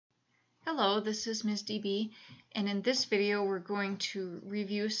Hello, this is Ms. DB, and in this video we're going to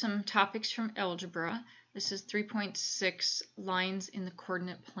review some topics from algebra. This is 3.6 lines in the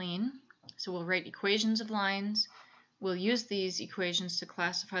coordinate plane. So we'll write equations of lines. We'll use these equations to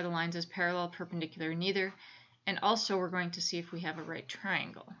classify the lines as parallel, perpendicular, or neither. And also we're going to see if we have a right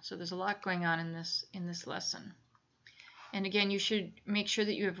triangle. So there's a lot going on in this lesson. And again, you should make sure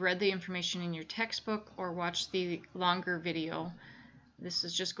that you have read the information in your textbook or watched the longer video. This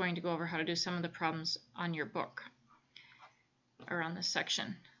is just going to go over how to do some of the problems on your book or on this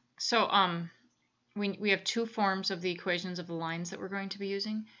section. So we have two forms of the equations of the lines that we're going to be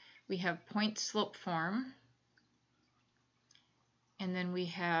using. We have point-slope form, and then we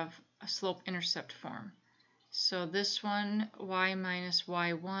have a slope-intercept form. So this one, y minus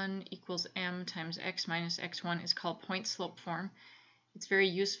y1 equals m times x minus x1, is called point-slope form. It's very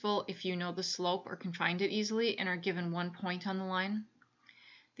useful if you know the slope or can find it easily and are given 1 point on the line.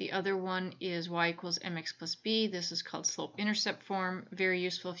 The other one is y equals mx plus b. This is called slope-intercept form. Very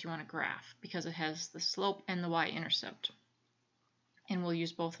useful if you want to graph because it has the slope and the y-intercept. And we'll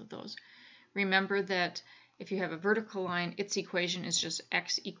use both of those. Remember that if you have a vertical line, its equation is just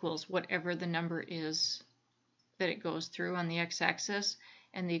x equals whatever the number is that it goes through on the x-axis.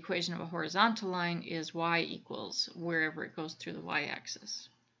 And the equation of a horizontal line is y equals wherever it goes through the y-axis.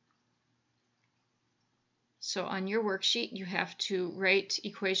 So on your worksheet, you have to write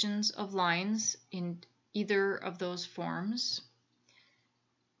equations of lines in either of those forms.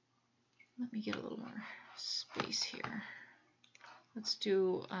 Let me get a little more space here. Let's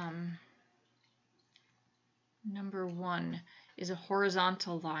do number 1 is a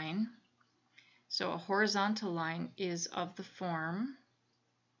horizontal line. So a horizontal line is of the form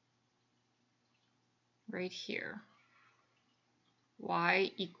right here.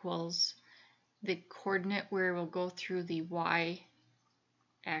 Y equals the coordinate where it will go through the y-axis.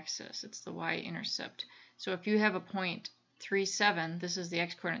 It's the y-intercept. So if you have a point 3, 7, this is the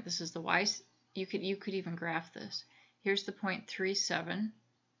x-coordinate, this is the y. You could even graph this. Here's the point 3, 7.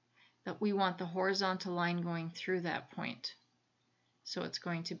 But we want the horizontal line going through that point. So it's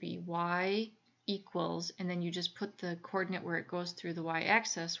going to be y equals, and then you just put the coordinate where it goes through the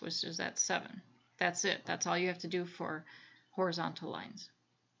y-axis, which is at 7. That's it. That's all you have to do for horizontal lines.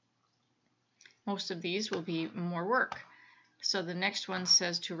 Most of these will be more work. So the next one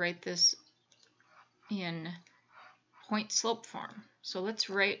says to write this in point-slope form. So let's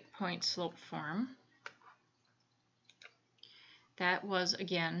write point-slope form. That was,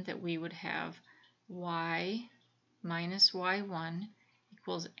 again, that we would have y minus y1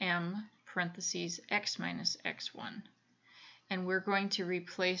 equals m parentheses x minus x1. And we're going to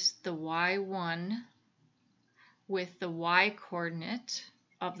replace the y1 with the y-coordinate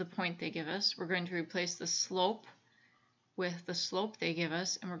of the point they give us. We're going to replace the slope with the slope they give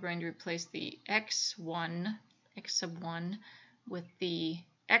us, and we're going to replace the x1, x sub 1, with the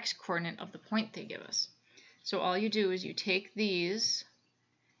x-coordinate of the point they give us. So all you do is you take these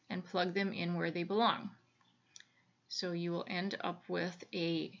and plug them in where they belong. So you will end up with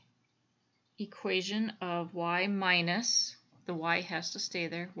a equation of y minus, the y has to stay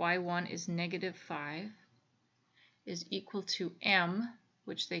there, y1 is negative 5, is equal to m,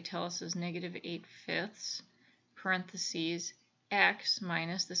 which they tell us is negative 8/5, parentheses, x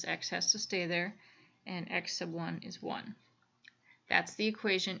minus, this x has to stay there, and x sub 1 is 1. That's the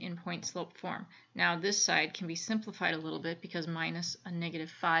equation in point-slope form. Now this side can be simplified a little bit because minus a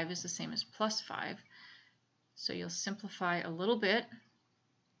negative 5 is the same as plus 5. So you'll simplify a little bit.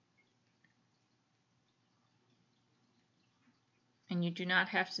 And you do not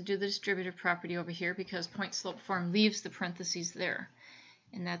have to do the distributive property over here because point-slope form leaves the parentheses there.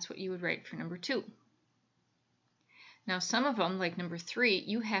 And that's what you would write for number 2. Now some of them, like number 3,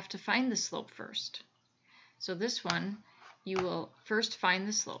 you have to find the slope first. So this one, you will first find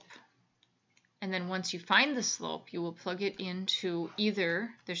the slope. And then once you find the slope, you will plug it into either,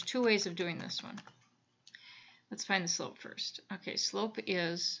 there's 2 ways of doing this one. Let's find the slope first. Okay, slope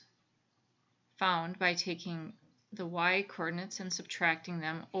is found by taking the y-coordinates and subtracting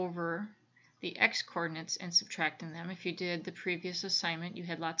them over the x-coordinates and subtracting them. If you did the previous assignment, you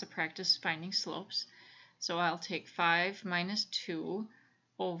had lots of practice finding slopes. So I'll take 5 minus 2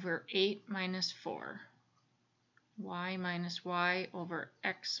 over 8 minus 4. Y minus y over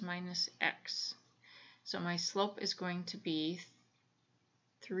x minus x. So my slope is going to be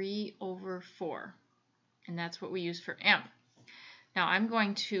 3 over 4. And that's what we use for m. Now I'm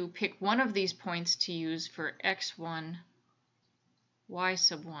going to pick one of these points to use for x1, y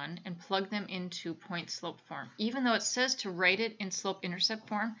sub 1, and plug them into point-slope form. Even though it says to write it in slope-intercept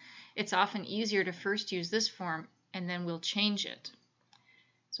form, it's often easier to first use this form and then we'll change it.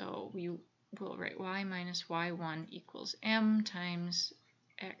 So we will write y minus y1 equals m times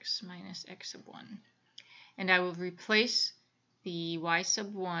x minus x sub 1. And I will replace the y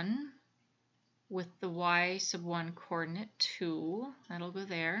sub 1 with the y sub 1 coordinate 2. That'll go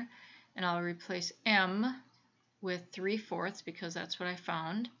there. And I'll replace m with 3/4 because that's what I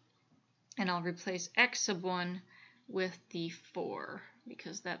found. And I'll replace x sub 1 with the 4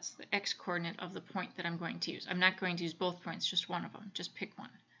 because that's the x coordinate of the point that I'm going to use. I'm not going to use both points, just one of them. Just pick one.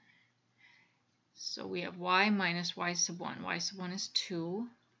 So we have y minus y sub 1. Y sub 1 is 2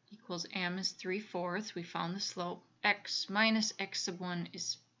 equals m is 3/4. We found the slope. X minus x sub 1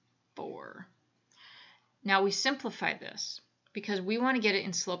 is 4. Now we simplify this because we want to get it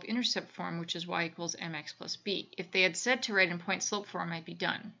in slope-intercept form, which is y equals mx plus b. If they had said to write in point-slope form, I'd be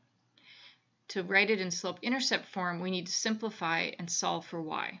done. To write it in slope-intercept form, we need to simplify and solve for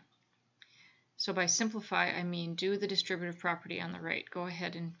y. So by simplify, I mean do the distributive property on the right. Go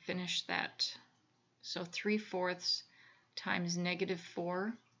ahead and finish that. So 3/4 times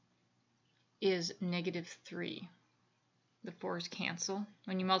 -4 is -3. The 4's cancel.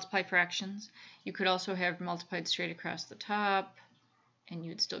 When you multiply fractions, you could also have multiplied straight across the top, and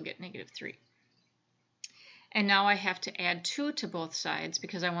you'd still get -3. And now I have to add 2 to both sides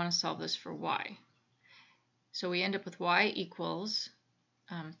because I want to solve this for y. So we end up with y equals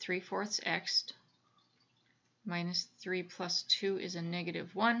 3/4 x minus 3 plus 2 is a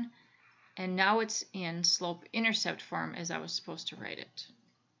 -1. And now it's in slope-intercept form as I was supposed to write it.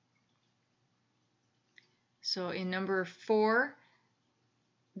 So in number 4,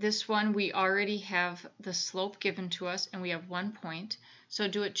 this one we already have the slope given to us and we have 1 point. So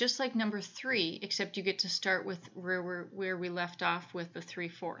do it just like number 3, except you get to start with where we left off with the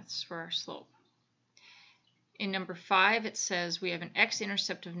 3/4 for our slope. In number 5, it says we have an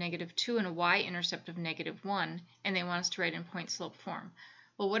x-intercept of -2 and a y-intercept of -1, and they want us to write in point-slope form.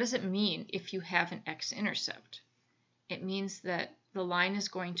 Well, what does it mean if you have an x-intercept? It means that the line is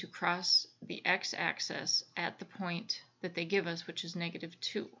going to cross the x-axis at the point that they give us, which is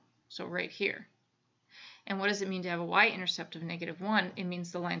 -2, so right here. And what does it mean to have a y-intercept of -1? It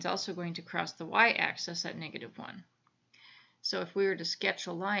means the line's also going to cross the y-axis at -1. So if we were to sketch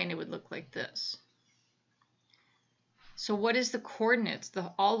a line, it would look like this. So what is the coordinates,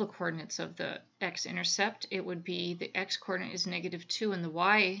 all the coordinates of the x-intercept? It would be the x-coordinate is -2 and the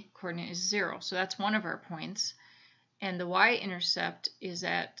y-coordinate is 0. So that's one of our points. And the y-intercept is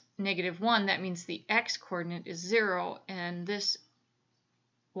at -1. That means the x-coordinate is 0 and this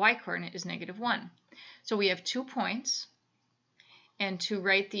y-coordinate is -1. So we have 2 points. And to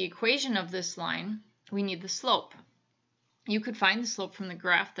write the equation of this line, we need the slope. You could find the slope from the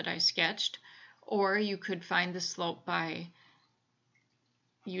graph that I sketched, or you could find the slope by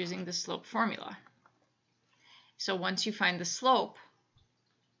using the slope formula. So once you find the slope,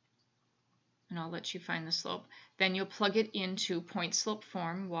 and I'll let you find the slope, then you'll plug it into point slope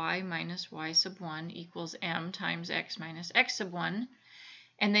form. Y minus y sub 1 equals m times x minus x sub 1.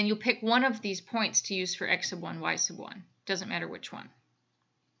 And then you'll pick one of these points to use for x sub 1, y sub 1. Doesn't matter which one.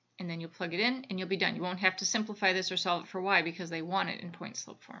 And then you'll plug it in and you'll be done. You won't have to simplify this or solve it for y because they want it in point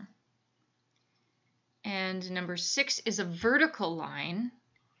slope form. And number 6 is a vertical line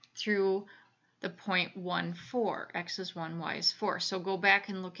through the point 1, 4. X is 1, y is 4. So go back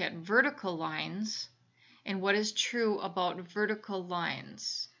and look at vertical lines and what is true about vertical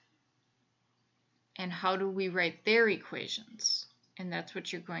lines. And how do we write their equations? And that's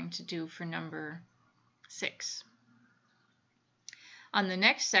what you're going to do for number 6. On the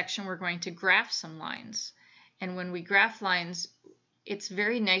next section, we're going to graph some lines. And when we graph lines, it's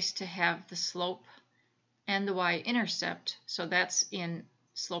very nice to have the slope and the y-intercept. So that's in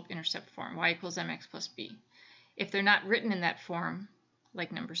slope-intercept form, y equals mx plus b. If they're not written in that form,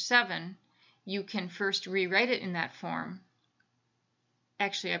 like number 7, you can first rewrite it in that form.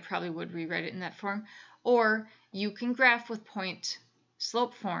 Actually, I probably would rewrite it in that form. Or you can graph with point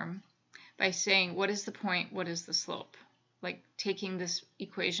slope form by saying what is the point, what is the slope? Like taking this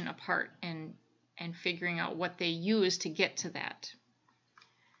equation apart and figuring out what they use to get to that.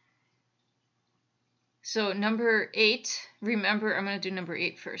 So number 8, remember I'm going to do number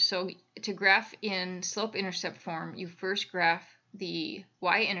 8 first. So to graph in slope-intercept form, you first graph the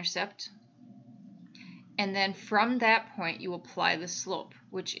y-intercept, and then from that point you apply the slope,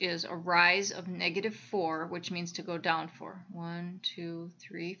 which is a rise of -4, which means to go down 4. 1, 2,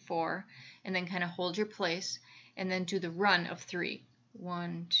 3, 4, and then kind of hold your place, and then do the run of 3.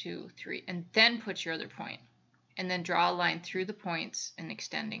 1, 2, 3, and then put your other point, and then draw a line through the points and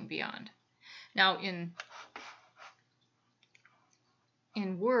extending beyond. Now in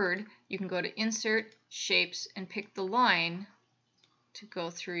Word, you can go to Insert, Shapes, and pick the line to go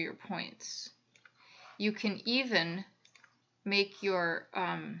through your points. You can even make your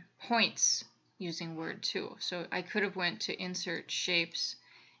points using word too. So I could have went to insert shapes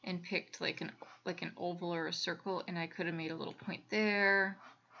and picked like an oval or a circle, and I could have made a little point there,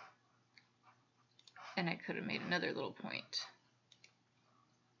 and I could have made another little point.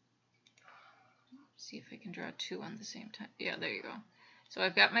 See if I can draw two on the same time. Yeah, there you go. So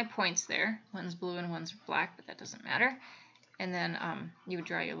I've got my points there. One's blue and one's black, but that doesn't matter. And then you would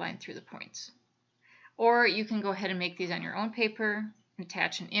draw your line through the points. Or you can go ahead and make these on your own paper,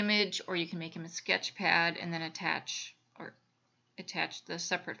 attach an image, or you can make them a sketch pad and then attach the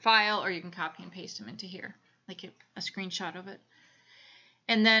separate file, or you can copy and paste them into here, like a screenshot of it.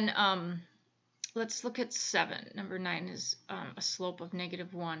 And then let's look at 7. Number 9 is a slope of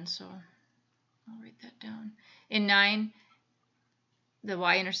 -1, so I'll write that down. In 9, the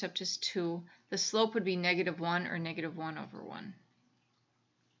y-intercept is 2. The slope would be -1 or -1/1.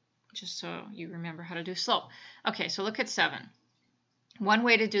 Just so you remember how to do slope. Okay, so look at 7. One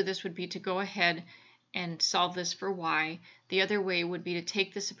way to do this would be to go ahead and solve this for y. The other way would be to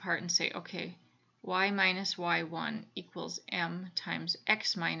take this apart and say, okay, y minus y1 equals m times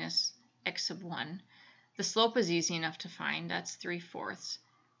x minus x1. The slope is easy enough to find. That's 3/4.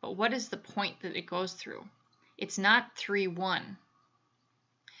 But what is the point that it goes through? It's not 3, 1.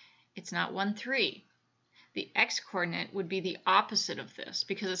 It's not 1, 3. The x-coordinate would be the opposite of this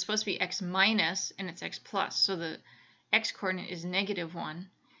because it's supposed to be x minus and it's x plus. So the x-coordinate is -1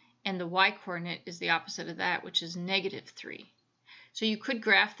 and the y-coordinate is the opposite of that, which is -3. So you could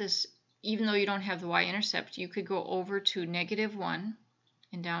graph this, even though you don't have the y-intercept, you could go over to -1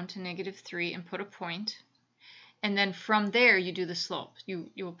 and down to -3 and put a point. And then from there you do the slope.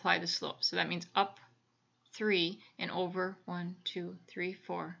 You apply the slope. So that means up 3 and over 1, 2, 3,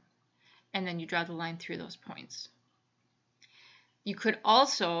 4. And then you draw the line through those points. You could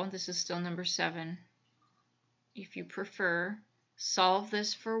also, this is still number 7, if you prefer, solve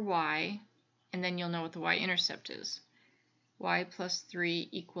this for y, and then you'll know what the y-intercept is. Y plus 3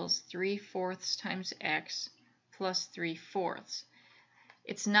 equals 3/4 times x plus 3/4.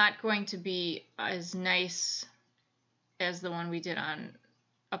 It's not going to be as nice as the one we did on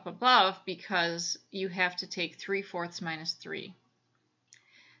up above because you have to take 3/4 minus 3.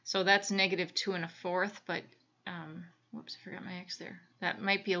 So that's -2 1/4, but whoops, I forgot my x there. That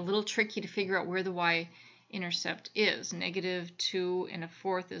might be a little tricky to figure out where the y-intercept is. -2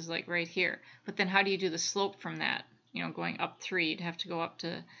 1/4 is like right here. But then how do you do the slope from that? You know, going up 3, you'd have to go up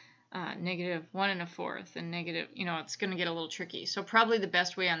to -1 1/4 and it's going to get a little tricky. So probably the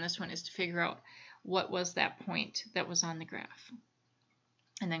best way on this one is to figure out what was that point that was on the graph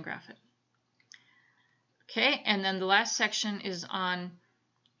and then graph it. Okay, and then the last section is on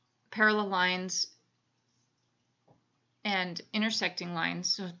parallel lines and intersecting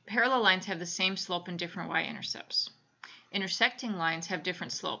lines. So parallel lines have the same slope and different y-intercepts. Intersecting lines have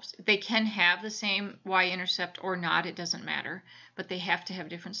different slopes. They can have the same y-intercept or not, it doesn't matter, but they have to have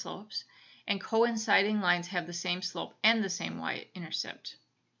different slopes. And coinciding lines have the same slope and the same y-intercept.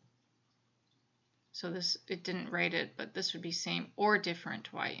 So this, it didn't write it, but this would be same or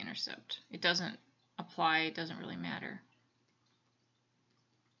different y-intercept. It doesn't apply, it doesn't really matter.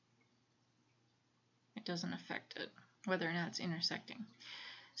 It doesn't affect it, whether or not it's intersecting.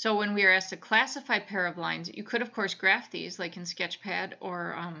 So when we are asked to classify pair of lines, you could of course graph these like in Sketchpad,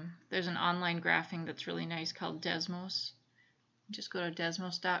 or there's an online graphing that's really nice called Desmos. Just go to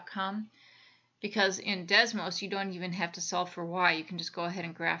desmos.com, because in Desmos you don't even have to solve for y, you can just go ahead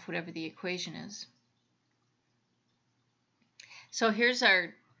and graph whatever the equation is. So here's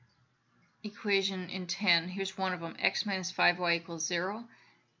our equation in 10. Here's one of them, x minus 5y equals 0,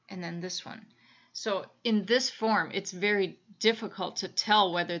 and then this one. So in this form, it's very difficult to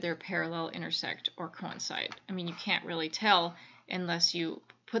tell whether they're parallel, intersect, or coincide. I mean, you can't really tell unless you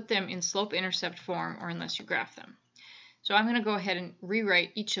put them in slope-intercept form or unless you graph them. So I'm going to go ahead and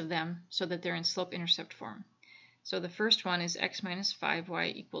rewrite each of them so that they're in slope-intercept form. So the first one is x minus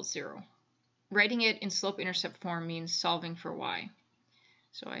 5y equals 0. Writing it in slope-intercept form means solving for y.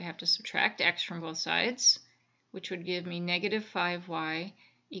 So I have to subtract x from both sides, which would give me negative 5y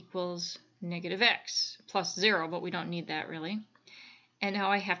equals negative x plus 0, but we don't need that really. And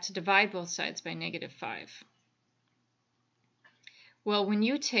now I have to divide both sides by negative 5. Well, when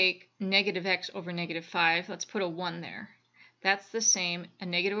you take negative x over negative 5, let's put a 1 there. That's the same, a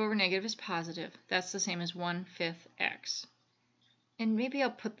negative over negative is positive. That's the same as 1/5 x. And maybe I'll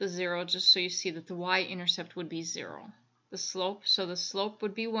put the 0 just so you see that the y-intercept would be 0. The slope, so the slope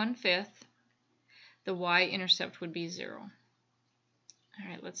would be 1/5. The y-intercept would be 0. All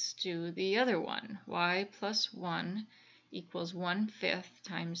right, let's do the other one. Y plus 1 equals 1/5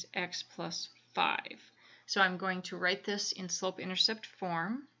 times x plus 5. So I'm going to write this in slope-intercept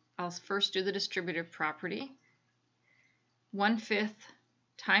form. I'll first do the distributive property. 1/5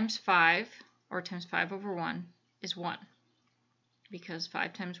 times 5, or times 5 over 1, is 1. Because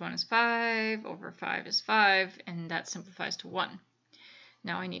 5 times 1 is 5, over 5 is 5, and that simplifies to 1.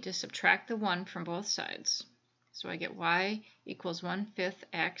 Now I need to subtract the 1 from both sides. So I get y equals 1/5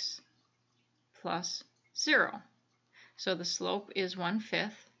 x plus 0. So the slope is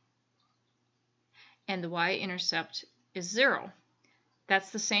 1/5, and the y-intercept is 0.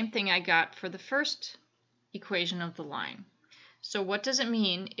 That's the same thing I got for the first equation of the line. So what does it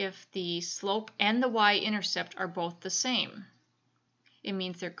mean if the slope and the y-intercept are both the same? It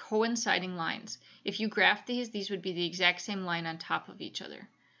means they're coinciding lines. If you graph these would be the exact same line on top of each other.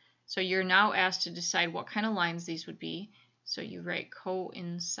 So you're now asked to decide what kind of lines these would be. So you write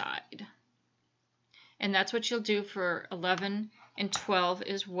coincide. And that's what you'll do for 11 and 12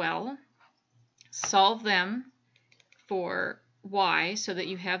 as well. Solve them for y so that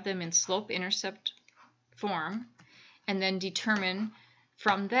you have them in slope-intercept form, and then determine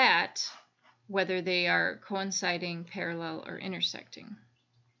from that whether they are coinciding, parallel, or intersecting.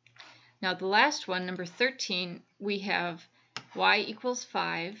 Now the last one, number 13, we have y equals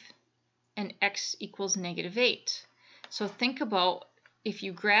 5 and x equals -8. So think about, if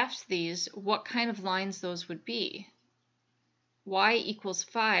you graphed these, what kind of lines those would be. Y equals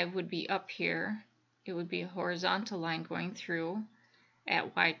 5 would be up here. It would be a horizontal line going through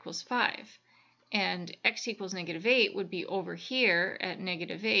at y equals 5. And x equals -8 would be over here at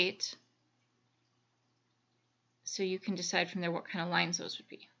 -8. So you can decide from there what kind of lines those would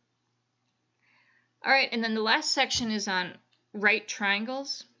be. All right, and then the last section is on right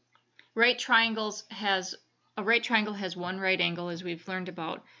triangles. A right triangle has one right angle, as we've learned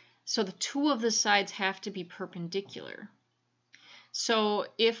about. So the two of the sides have to be perpendicular. So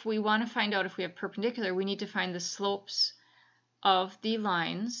if we want to find out if we have perpendicular, we need to find the slopes of the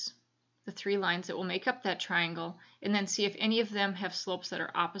lines, the three lines that will make up that triangle, and then see if any of them have slopes that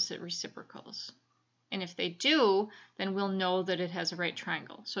are opposite reciprocals. And if they do, then we'll know that it has a right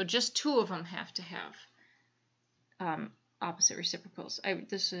triangle. So just two of them have to have opposite reciprocals.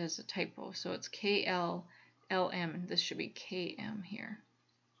 This is a typo, so it's KL, LM, and this should be KM here.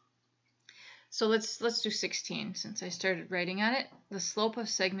 So let's do 16 since I started writing on it. The slope of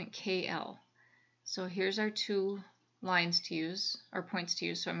segment KL. So here's our two lines to use, or points to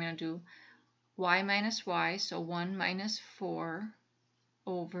use. So I'm going to do y minus y, so 1 minus 4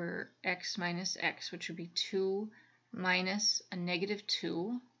 over x minus x, which would be 2 minus a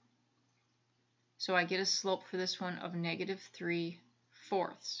 -2. So I get a slope for this one of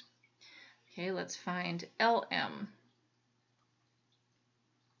 -3/4. Okay, let's find LM.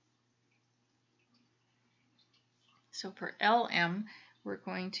 So for LM, we're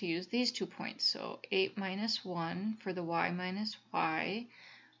going to use these 2 points. So 8 minus 1 for the y minus y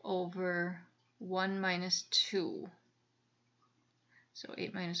over 1 minus 2. So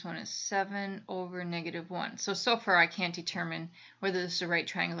 8 minus 1 is 7 over -1. So far I can't determine whether this is a right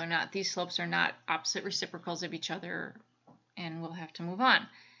triangle or not. These slopes are not opposite reciprocals of each other, and we'll have to move on.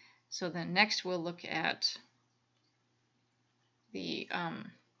 So then next we'll look at the,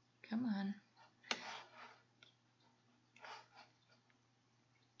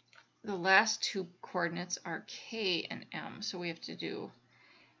 the last two coordinates are k and m. So we have to do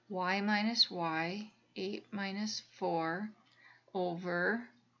y minus y, 8 minus 4, over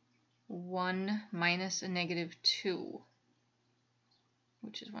 1 minus a -2,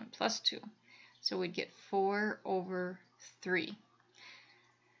 which is 1 plus 2. So we'd get 4 over 3.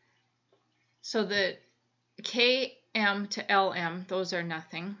 So the KM to LM, those are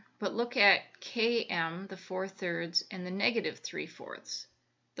nothing. But look at KM, the 4/3, and the -3/4.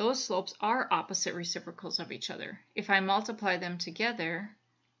 Those slopes are opposite reciprocals of each other. If I multiply them together,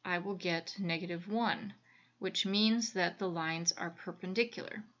 I will get -1. Which means that the lines are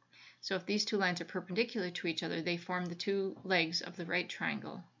perpendicular. So if these two lines are perpendicular to each other, they form the two legs of the right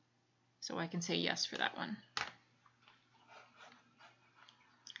triangle. So I can say yes for that one.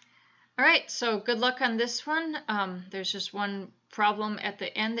 All right, so good luck on this one. There's just one problem at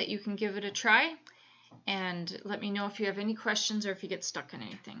the end that you can give it a try. And let me know if you have any questions or if you get stuck on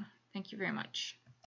anything. Thank you very much.